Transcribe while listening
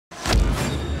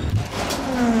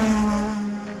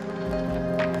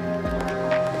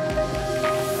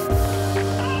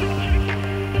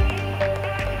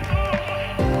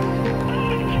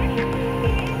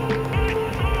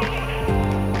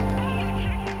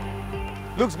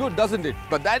Looks good, doesn't it?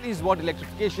 But that is what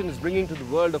electrification is bringing to the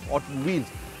world of automobiles.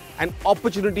 An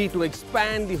opportunity to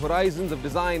expand the horizons of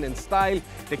design and style,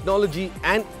 technology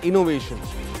and innovation.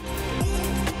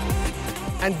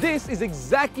 And this is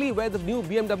exactly where the new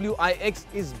BMW iX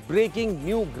is breaking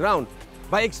new ground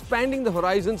by expanding the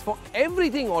horizons for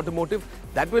everything automotive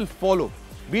that will follow,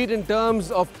 be it in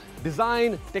terms of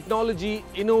design, technology,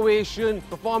 innovation,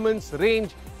 performance,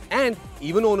 range, and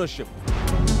even ownership.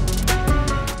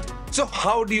 So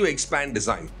how do you expand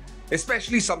design?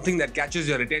 Especially something that catches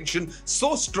your attention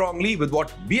so strongly with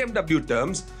what BMW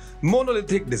terms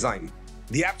monolithic design.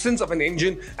 The absence of an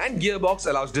engine and gearbox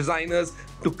allows designers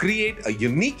to create a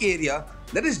unique area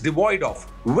that is devoid of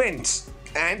vents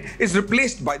and is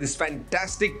replaced by this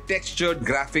fantastic textured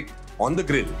graphic on the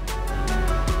grille.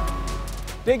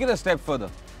 Take it a step further.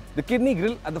 The kidney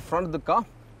grille at the front of the car,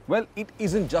 well, it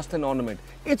isn't just an ornament.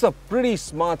 It's a pretty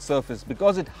smart surface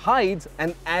because it hides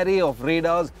an array of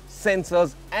radars,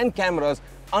 sensors and cameras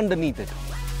underneath it.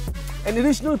 An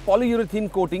additional polyurethane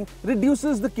coating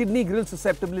reduces the kidney grille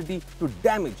susceptibility to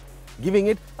damage, giving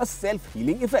it a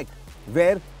self-healing effect,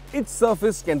 where its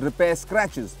surface can repair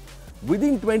scratches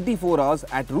within 24 hours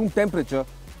at room temperature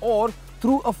or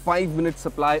through a 5-minute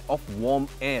supply of warm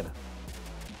air.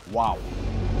 Wow!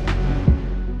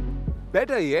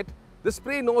 Better yet, the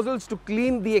spray nozzles to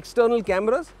clean the external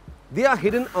cameras, they are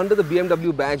hidden under the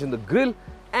BMW badge in the grille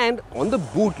and on the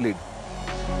boot lid.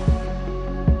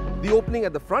 The opening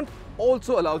at the front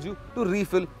also allows you to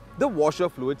refill the washer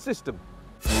fluid system.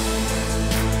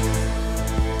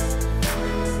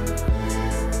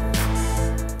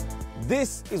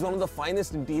 This is one of the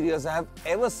finest interiors I have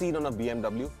ever seen on a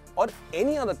BMW or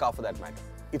any other car for that matter.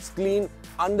 It's clean,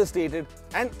 understated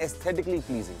and aesthetically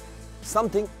pleasing.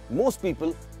 Something most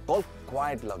people call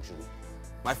quiet luxury.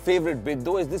 My favorite bit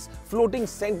though is this floating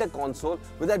center console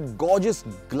with that gorgeous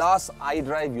glass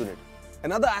iDrive unit.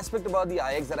 Another aspect about the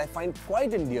iX that I find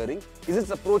quite endearing is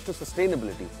its approach to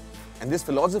sustainability. And this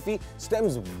philosophy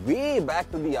stems way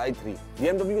back to the i3,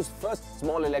 BMW's first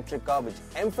small electric car which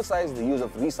emphasized the use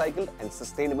of recycled and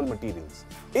sustainable materials.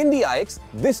 In the iX,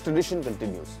 this tradition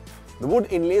continues. The wood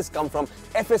inlays come from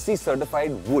FSC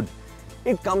certified wood.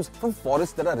 It comes from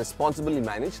forests that are responsibly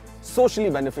managed,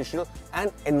 socially beneficial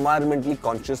and environmentally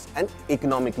conscious and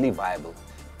economically viable.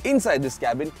 Inside this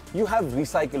cabin, you have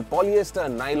recycled polyester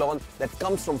and nylon that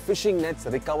comes from fishing nets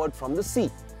recovered from the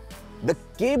sea. The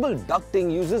cable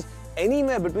ducting uses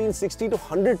anywhere between 60 to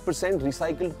 100%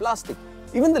 recycled plastic.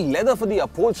 Even the leather for the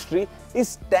upholstery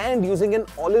is tanned using an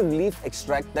olive leaf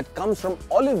extract that comes from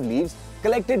olive leaves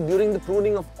collected during the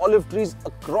pruning of olive trees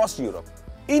across Europe.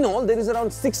 In all, there is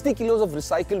around 60 kilos of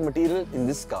recycled material in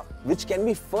this car, which can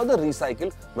be further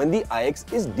recycled when the iX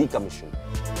is decommissioned.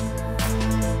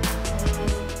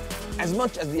 As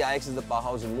much as the iX is the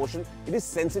powerhouse in motion, it is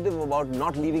sensitive about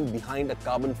not leaving behind a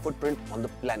carbon footprint on the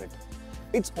planet.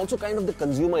 It's also kind of the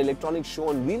consumer electronics show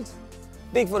on wheels.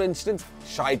 Take for instance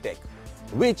Shy-Tech,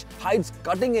 which hides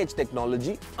cutting-edge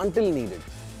technology until needed.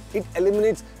 It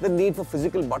eliminates the need for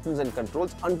physical buttons and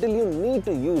controls until you need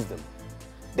to use them.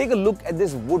 Take a look at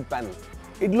this wood panel.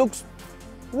 It looks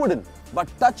wooden, but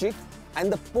touch it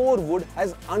and the pore wood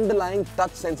has underlying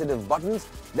touch-sensitive buttons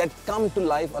that come to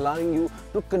life, allowing you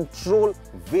to control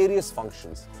various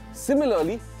functions.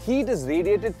 Similarly, heat is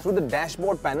radiated through the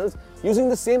dashboard panels using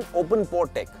the same open pore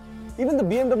tech. Even the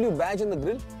BMW badge in the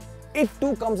grille, it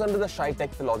too comes under the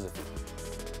Shy-Tech philosophy.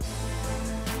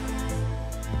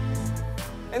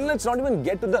 And let's not even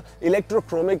get to the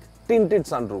electrochromic tinted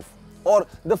sunroof or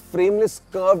the frameless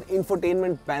curved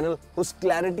infotainment panel whose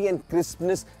clarity and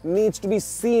crispness needs to be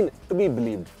seen to be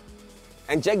believed.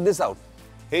 And check this out.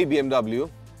 Hey BMW,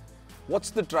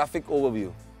 what's the traffic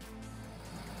overview?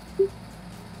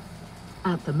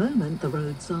 At the moment, the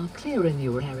roads are clear in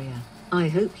your area. I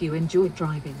hope you enjoyed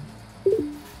driving.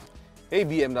 Hey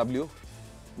BMW,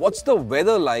 what's the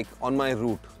weather like on my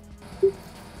route?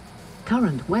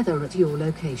 Current weather at your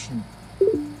location.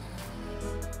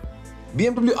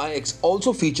 BMW iX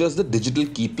also features the Digital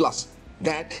Key Plus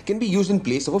that can be used in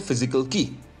place of a physical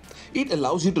key. It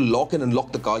allows you to lock and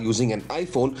unlock the car using an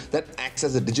iPhone that acts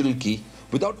as a digital key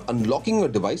without unlocking your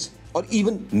device or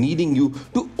even needing you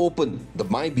to open the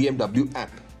My BMW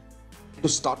app. To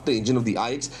start the engine of the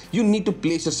iX, you need to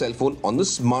place your cell phone on the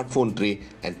smartphone tray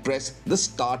and press the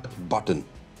start button.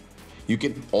 You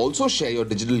can also share your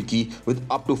digital key with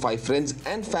up to 5 friends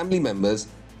and family members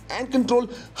and control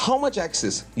how much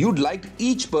access you'd like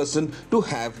each person to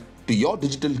have to your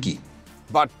digital key.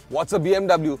 But what's a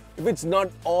BMW if it's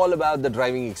not all about the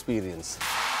driving experience?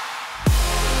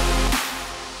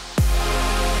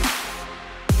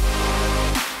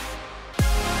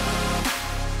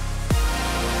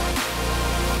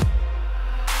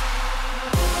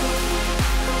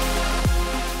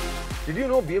 Did you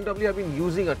know BMW have been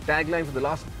using a tagline for the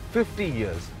last 50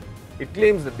 years? It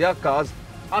claims that their cars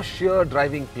are sheer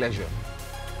driving pleasure.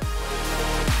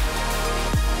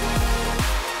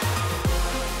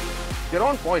 They're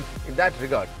on point in that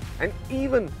regard, and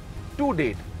even to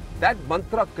date, that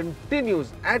mantra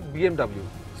continues at BMW,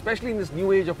 especially in this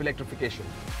new age of electrification.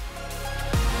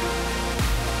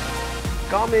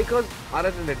 Car makers are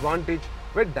at an advantage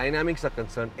where dynamics are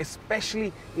concerned,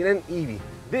 especially in an EV.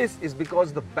 This is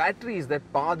because the batteries that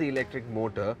power the electric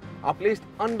motor are placed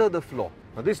under the floor.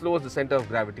 Now, this lowers the center of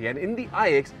gravity, and in the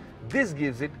iX, this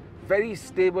gives it very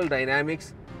stable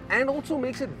dynamics and also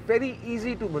makes it very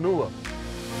easy to maneuver.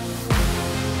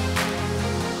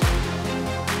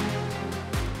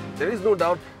 There is no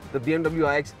doubt the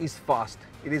BMW iX is fast.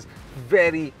 It is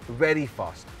very, very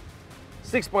fast.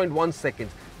 6.1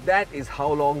 seconds. That is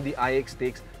how long the iX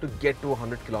takes to get to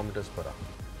 100 kilometers per hour.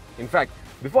 In fact,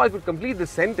 before I could complete this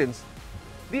sentence,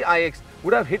 the iX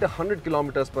would have hit 100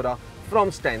 kilometers per hour from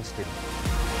standstill.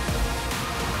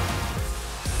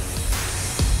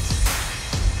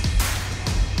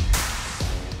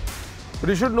 But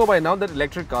you should know by now that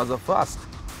electric cars are fast.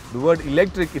 The word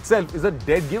electric itself is a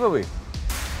dead giveaway.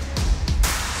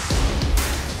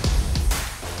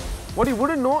 What you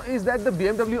wouldn't know is that the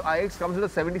BMW iX comes with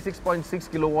a 76.6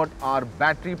 kilowatt-hour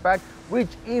battery pack, which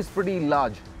is pretty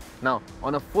large. Now,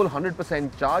 on a full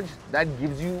 100% charge, that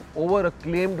gives you over a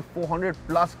claimed 400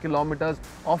 plus kilometers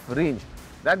of range.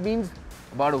 That means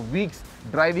about a week's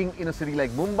driving in a city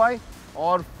like Mumbai,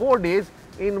 or 4 days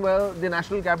in, well, the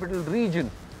national capital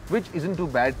region, which isn't too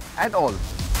bad at all.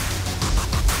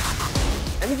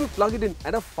 And if you plug it in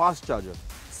at a fast charger,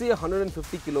 say a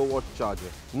 150 kilowatt charger,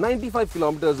 95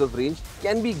 kilometers of range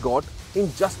can be got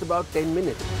in just about 10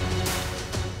 minutes.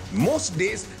 Most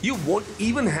days, you won't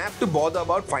even have to bother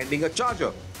about finding a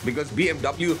charger because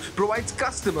BMW provides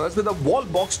customers with a wall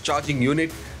box charging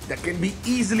unit that can be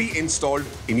easily installed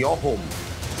in your home.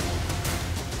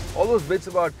 All those bits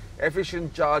about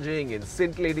efficient charging and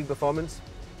scintillating performance,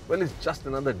 well, it's just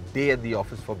another day at the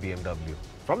office for BMW.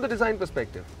 From the design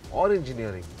perspective, or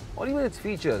engineering, or even its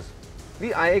features,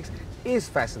 the iX is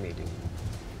fascinating.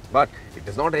 But it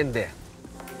does not end there.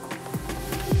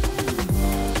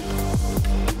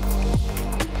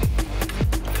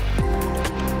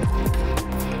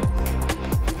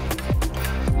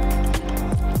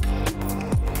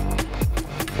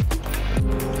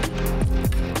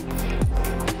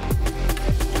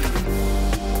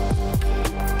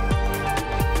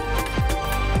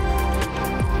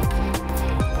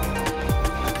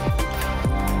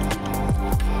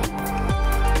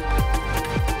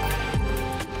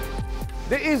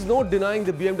 There is no denying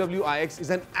the BMW iX is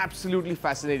an absolutely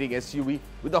fascinating SUV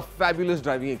with a fabulous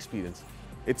driving experience.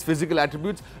 Its physical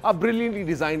attributes are brilliantly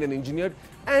designed and engineered,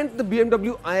 and the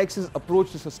BMW iX's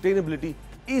approach to sustainability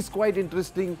is quite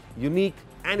interesting, unique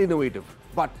and innovative.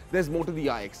 But there's more to the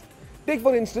iX. Take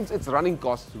for instance its running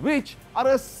costs, which are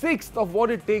a sixth of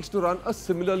what it takes to run a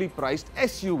similarly priced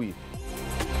SUV.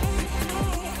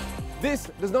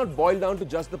 This does not boil down to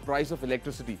just the price of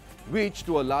electricity, which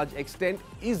to a large extent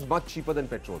is much cheaper than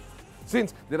petrol.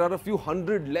 Since there are a few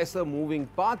hundred lesser moving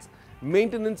parts,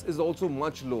 maintenance is also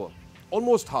much lower,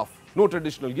 almost half. No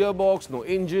traditional gearbox, no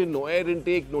engine, no air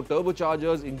intake, no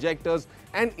turbochargers, injectors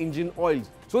and engine oils.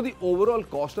 So the overall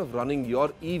cost of running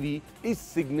your EV is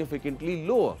significantly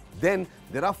lower. Then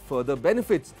there are further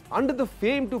benefits. Under the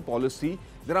FAME 2 policy,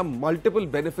 there are multiple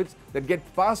benefits that get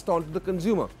passed on to the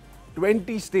consumer.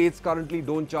 20 states currently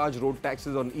don't charge road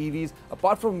taxes on EVs,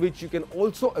 apart from which you can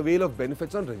also avail of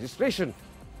benefits on registration.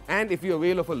 And if you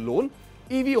avail of a loan,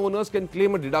 EV owners can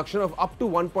claim a deduction of up to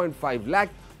 1.5 lakh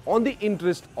on the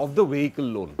interest of the vehicle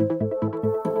loan.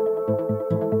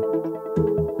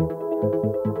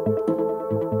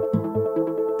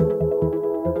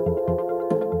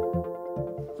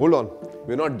 Hold on,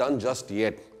 we're not done just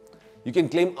yet. You can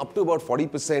claim up to about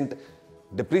 40%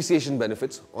 depreciation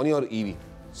benefits on your EV.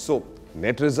 So,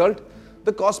 net result,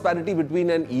 the cost parity between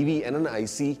an EV and an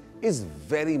IC is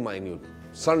very minute.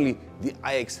 Suddenly, the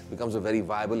iX becomes a very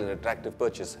viable and attractive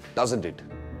purchase, doesn't it?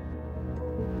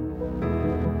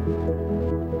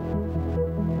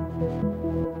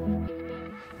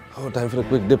 Oh, time for a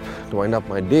quick dip to wind up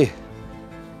my day.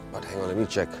 But hang on, let me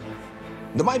check.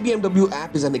 The My BMW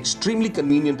app is an extremely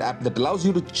convenient app that allows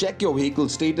you to check your vehicle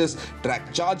status,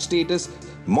 track charge status,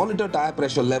 monitor tire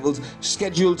pressure levels,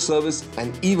 schedule service,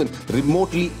 and even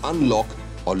remotely unlock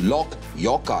or lock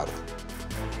your car.